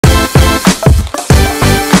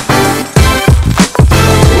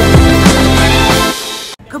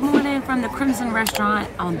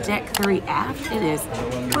on deck 3 aft. It is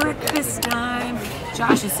breakfast time.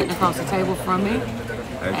 Josh is sitting across the table from me.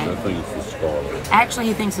 Actually, I think it's the Scarlet. Actually,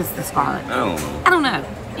 he thinks it's the Scarlet. I don't know.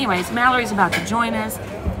 Anyways, Mallory's about to join us.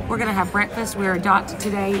 We're gonna have breakfast. We're docked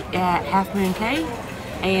today at Half Moon Cay.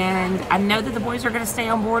 And I know that the boys are gonna stay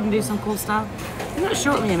on board and do some cool stuff. I'm not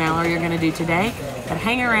sure what me and Mallory are gonna do today, but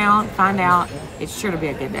hang around, find out. It's sure to be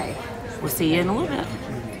a good day. We'll see you in a little bit.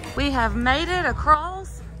 We have made it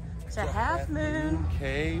across to Half Moon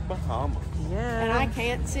Cay, Bahamas. Yeah. And I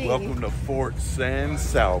can't see. Welcome to Fort San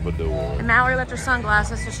Salvador. And Mallory left her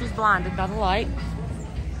sunglasses, so she's blinded by the light.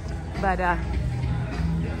 But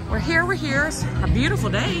we're here. It's a beautiful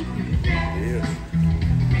day. Yes.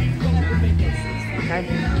 Okay.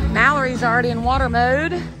 Mallory's already in water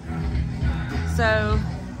mode. So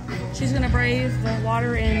she's gonna brave the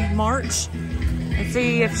water in March and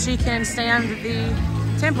see if she can stand the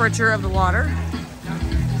temperature of the water.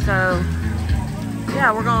 So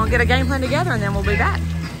yeah, we're gonna get a game plan together and then we'll be back.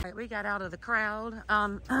 All right, we got out of the crowd.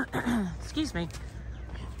 Excuse me.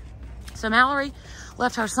 So Mallory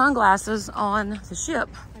left her sunglasses on the ship.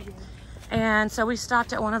 And so we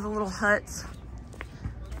stopped at one of the little huts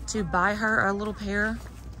to buy her a little pair.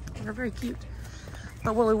 They're very cute.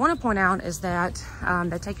 But what we want to point out is that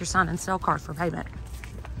they take your sign and sell card for payment.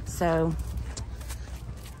 So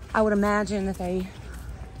I would imagine that they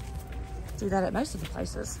do that at most of the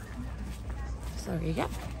places. So there you go.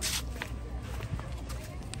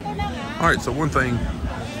 All right, so one thing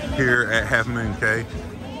here at Half Moon Cay,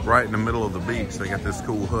 right in the middle of the beach, they got this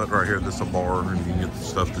cool hut right here. This is a bar, and you can get the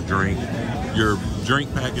stuff to drink. Your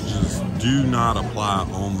drink packages do not apply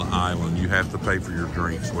on the island. You have to pay for your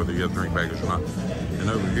drinks, whether you have a drink package or not. And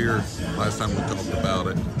over here, last time we talked about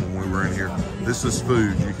it when we were in here, this is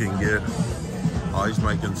food you can get. Oh, he's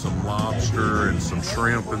making some lobster and some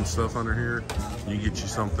shrimp and stuff under here. You get you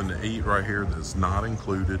something to eat right here that's not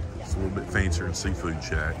included. It's a little bit fancier than Seafood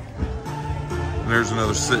Shack. And there's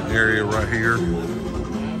another sitting area right here.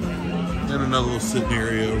 And another little sitting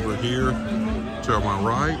area over here to my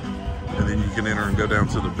right. And then you can enter and go down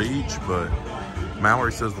to the beach. But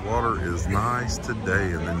Mallory says the water is nice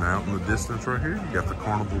today. And then out in the distance right here, you got the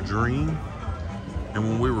Carnival Dream. And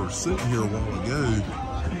when we were sitting here a while ago,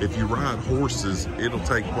 if you ride horses, it'll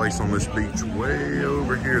take place on this beach way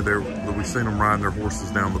over here. We've seen them riding their horses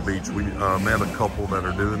down the beach. We met a couple that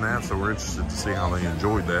are doing that, so we're interested to see how they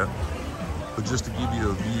enjoyed that. But just to give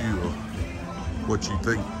you a view of what you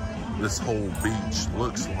think this whole beach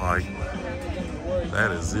looks like,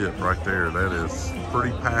 that is it right there. That is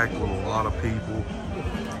pretty packed with a lot of people.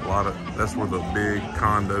 That's where the big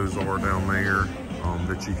condos are down there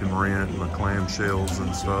that you can rent, and the clamshells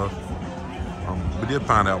and stuff. We did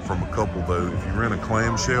find out from a couple though, if you rent a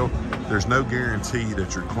clamshell, there's no guarantee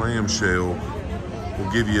that your clamshell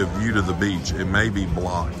will give you a view to the beach. It may be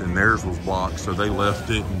blocked, and theirs was blocked, so they left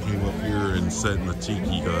it and came up here and sat in the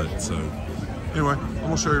tiki hut. So anyway, I'm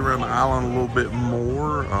gonna show you around the island a little bit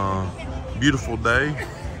more. Beautiful day.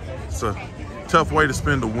 It's a tough way to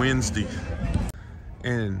spend a Wednesday.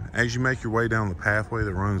 And as you make your way down the pathway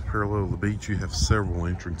that runs parallel to the beach, you have several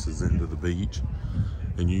entrances into the beach.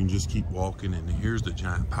 And you can just keep walking, and here's the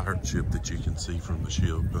giant pirate ship that you can see from the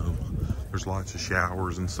ship. There's lots of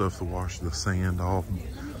showers and stuff to wash the sand off.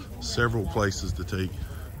 Several places to take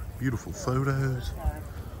beautiful photos.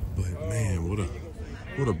 But man,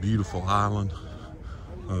 what a beautiful island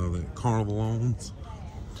that Carnival owns.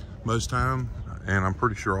 Most time, and I'm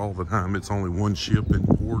pretty sure all the time, it's only one ship in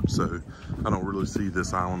port, so I don't really see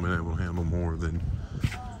this island being able to handle more than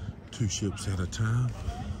 2 ships at a time.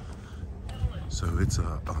 So it's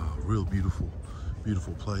a real beautiful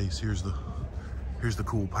place. Here's the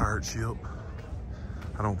cool pirate ship.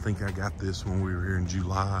 I don't think I got this when we were here in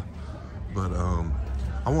July, but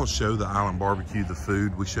I won't show the island barbecue, the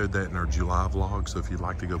food. We showed that in our July vlog, so if you'd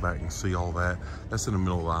like to go back and see all that, that's in the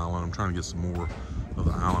middle of the island. I'm trying to get some more of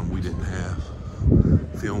the island we didn't have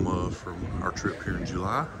film of from our trip here in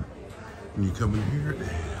July. And you come in here,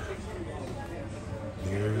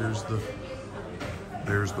 and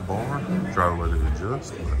there's the bar. Try to let it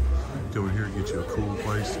adjust, but come in here and get you a cool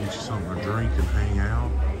place, get you something to drink and hang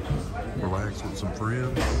out, relax with some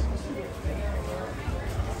friends,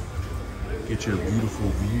 get you a beautiful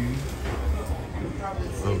view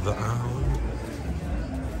of the island.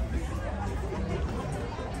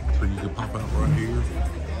 So you can pop out right here.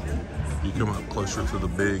 You come up closer to the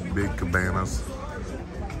big cabanas,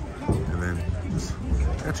 and then just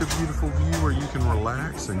got your beautiful view where you can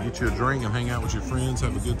relax and get you a drink and hang out with your friends,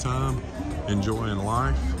 have a good time, enjoying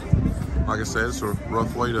life. Like I said, it's a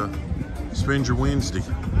rough way to spend your Wednesday.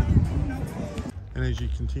 And as you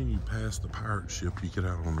continue past the pirate ship, you get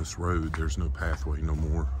out on this road. There's no pathway no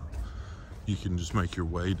more. You can just make your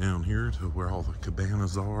way down here to where all the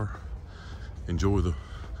cabanas are. Enjoy the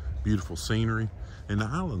beautiful scenery. And the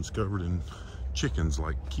island's covered in chickens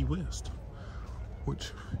like Key West,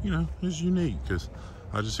 which, you know, is unique because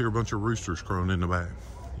I just hear a bunch of roosters crowing in the back.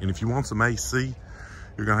 And if you want some AC,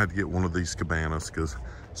 you're gonna have to get one of these cabanas because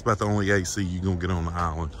it's about the only AC you're gonna get on the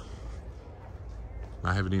island.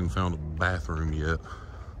 I haven't even found a bathroom yet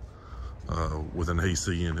with an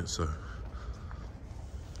AC in it, so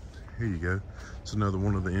here you go. It's another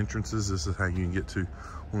one of the entrances. This is how you can get to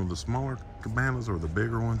one of the smaller cabanas or the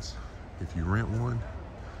bigger ones if you rent one.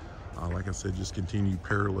 Like I said, just continue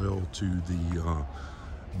parallel to the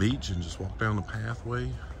beach and just walk down the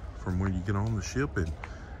pathway from where you get on the ship, and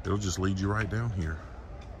it'll just lead you right down here.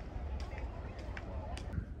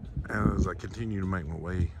 And as I continue to make my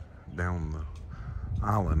way down the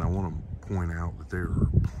island, I want to point out that there are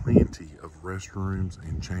plenty of restrooms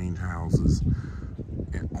and change houses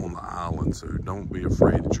on the island, so don't be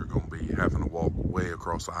afraid that you're going to be having to walk way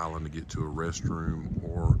across the island to get to a restroom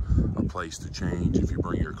or a place to change. If you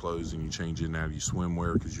bring your clothes and you change in out of your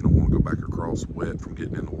swimwear because you don't want to go back across wet from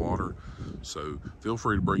getting in the water, so feel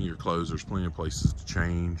free to bring your clothes. There's plenty of places to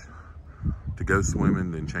change, to go swimming,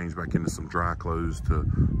 then change back into some dry clothes to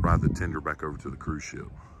ride the tender back over to the cruise ship.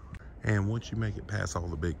 And once you make it past all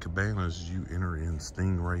the big cabanas, you enter in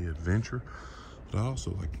Stingray Adventure. But I also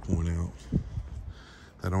like to point out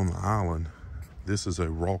that on the island, this is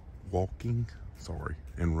a walking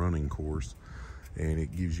and running course, and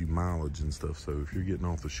it gives you mileage and stuff. So if you're getting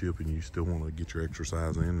off the ship and you still want to get your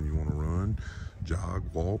exercise in and you want to run, jog,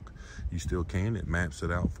 walk, you still can. It maps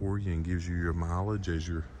it out for you and gives you your mileage as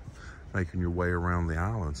you're making your way around the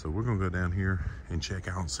island. So we're gonna go down here and check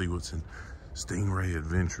out and see what's in Stingray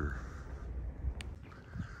Adventure.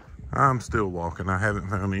 I'm still walking. I haven't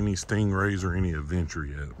found any stingrays or any adventure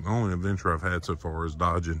yet. The only adventure I've had so far is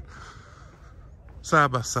dodging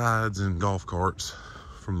side-by-sides and golf carts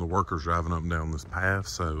from the workers driving up and down this path.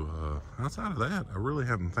 So outside of that, I really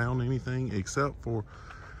haven't found anything except for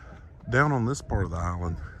down on this part of the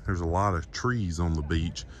island, there's a lot of trees on the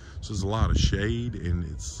beach. So there's a lot of shade, and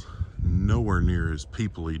it's nowhere near as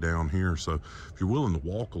people-y down here. So if you're willing to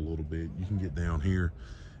walk a little bit, you can get down here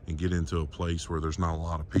and get into a place where there's not a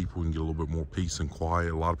lot of people and get a little bit more peace and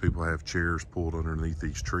quiet. A lot of people have chairs pulled underneath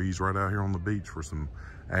these trees right out here on the beach for some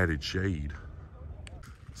added shade.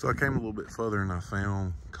 So I came a little bit further and I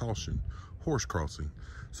found caution, horse crossing.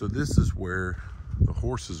 So this is where the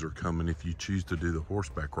horses are coming if you choose to do the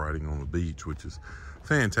horseback riding on the beach, which is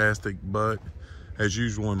fantastic. But as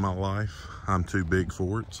usual in my life, I'm too big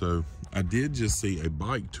for it. So I did just see a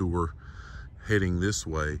bike tour heading this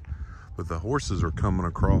way, but the horses are coming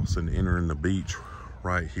across and entering the beach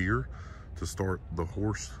right here to start the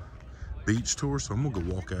horse beach tour. So I'm gonna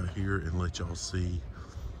go walk out here and let y'all see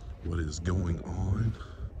what is going on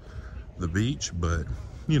the beach. But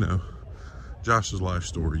you know, Josh's life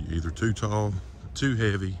story, either too tall, too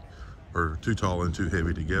heavy, or too tall and too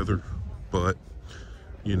heavy together. But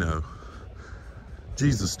you know,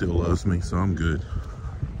 Jesus still loves me, so I'm good.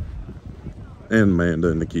 And Amanda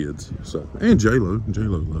and the kids, so, and J-Lo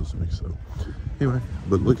loves me, so. Anyway,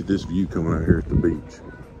 but look at this view coming out here at the beach.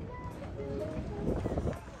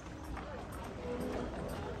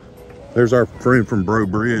 There's our friend from Bro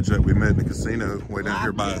Bridge that we met in the casino way down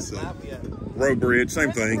here by us. Bro Bridge,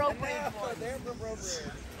 same thing.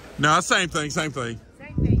 No, same thing.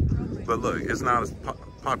 But look, it's not as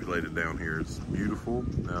populated down here. It's beautiful.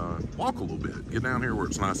 Walk a little bit. Get down here where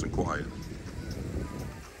it's nice and quiet.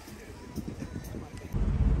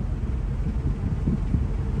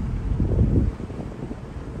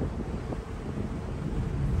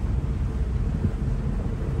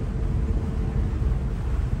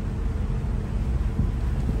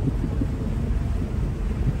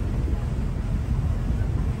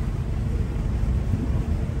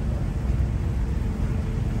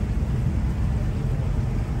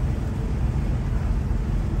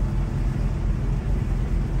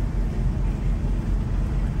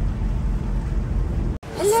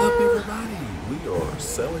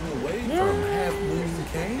 Sailing away from Half Moon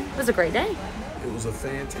Cay. It was a great day. It was a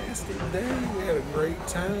fantastic day. We had a great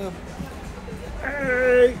time.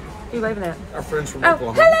 Hey! Who you waving at? Our friends from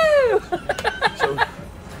Oklahoma. Hello! So,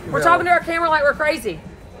 we're talking to our camera like we're crazy.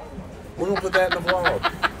 We're going to put that in the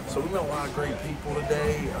vlog. So we met a lot of great people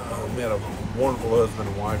today. We met a wonderful husband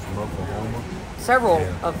and wife from Oklahoma. Several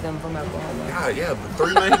of them from Oklahoma. Yeah, the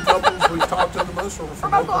three main couples we've talked to the most are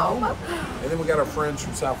from Oklahoma. And then we got our friends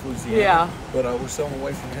from South Louisiana. Yeah. But we're sailing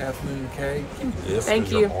away from Half Moon Cay. Keep this,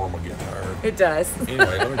 Thank you. Your arm will get tired. It does.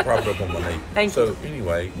 Anyway, let me prop it up on my knee. Thank you. you. So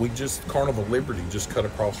anyway, we just Carnival Liberty just cut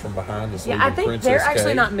across from behind us. Yeah, I think Princess they're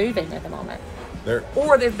actually Cay. not moving at the moment.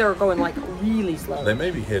 Or they're going like really slow. They may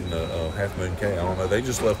be heading to Half Moon Cay. I don't know. They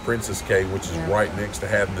just left Princess Cay, which is right next to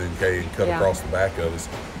Half Moon Cay, and cut across the back of us.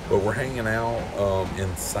 But we're hanging out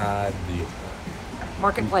inside the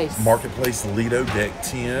Marketplace Lido Deck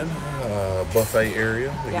 10 buffet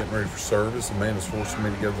area. They're getting ready for service. Amanda's forcing me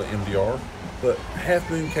to go to the MDR. But Half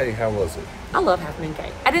Moon Cay, how was it? I love Half Moon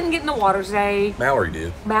Cay. I didn't get in the water today. Mallory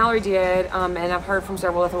did. And I've heard from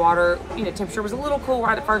several that the water, temperature was a little cool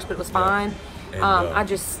right at first, but it was fine. And, I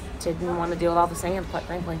just didn't want to deal with all the sand, quite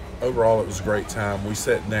frankly. Overall, it was a great time. We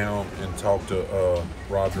sat down and talked to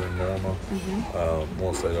Roger and Norma.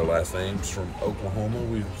 Won't say their last names, from Oklahoma.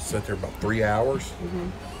 We sat there about 3 hours.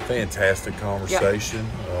 Fantastic conversation.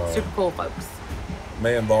 Super cool folks.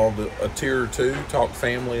 May involved a tear or two. Talked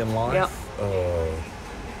family and life.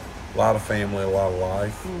 A lot of family, a lot of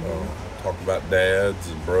life. Talked about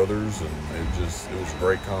dads and brothers, and it was a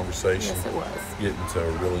great conversation. Yes, it was. Getting to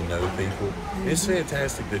really know people. It's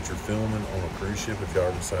fantastic that you're filming on a cruise ship if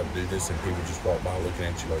y'all decide to do this, and people just walk by looking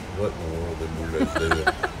at you like, what in the world did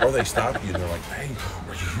weirdos do? Or they stop you and they're like, hey,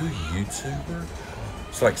 are you a YouTuber?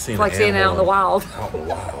 It's like seeing out in the wild. Out in the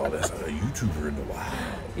wild. That's like a YouTuber in the wild.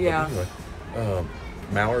 Yeah. But anyway,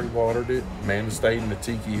 Mallory watered it. Amanda stayed in the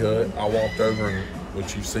tiki hut. I walked over, and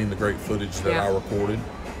which you've seen the great footage that I recorded.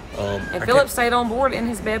 And Philip stayed on board in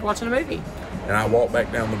his bed watching a movie. And I walked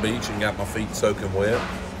back down the beach and got my feet soaking wet.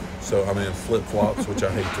 So I'm in flip-flops, which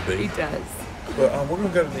I hate to be. He does. But we're going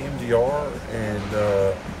to go to the MDR, and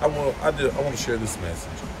I want to share this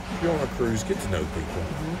message. If you're on a cruise, get to know people.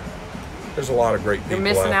 There's a lot of great people You're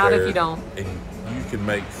missing out if you don't. And you can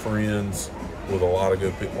make friends with a lot of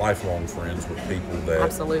good people, lifelong friends with people that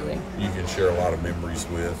absolutely you can share a lot of memories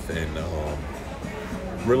with, and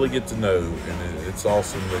really get to know. And it's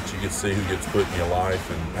awesome that you get to see who gets put in your life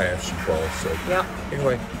and paths you cross. So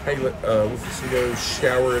anyway, hey, let's go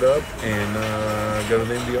shower it up and go to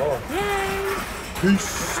the MDR. Yay!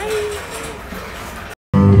 Peace. Bye.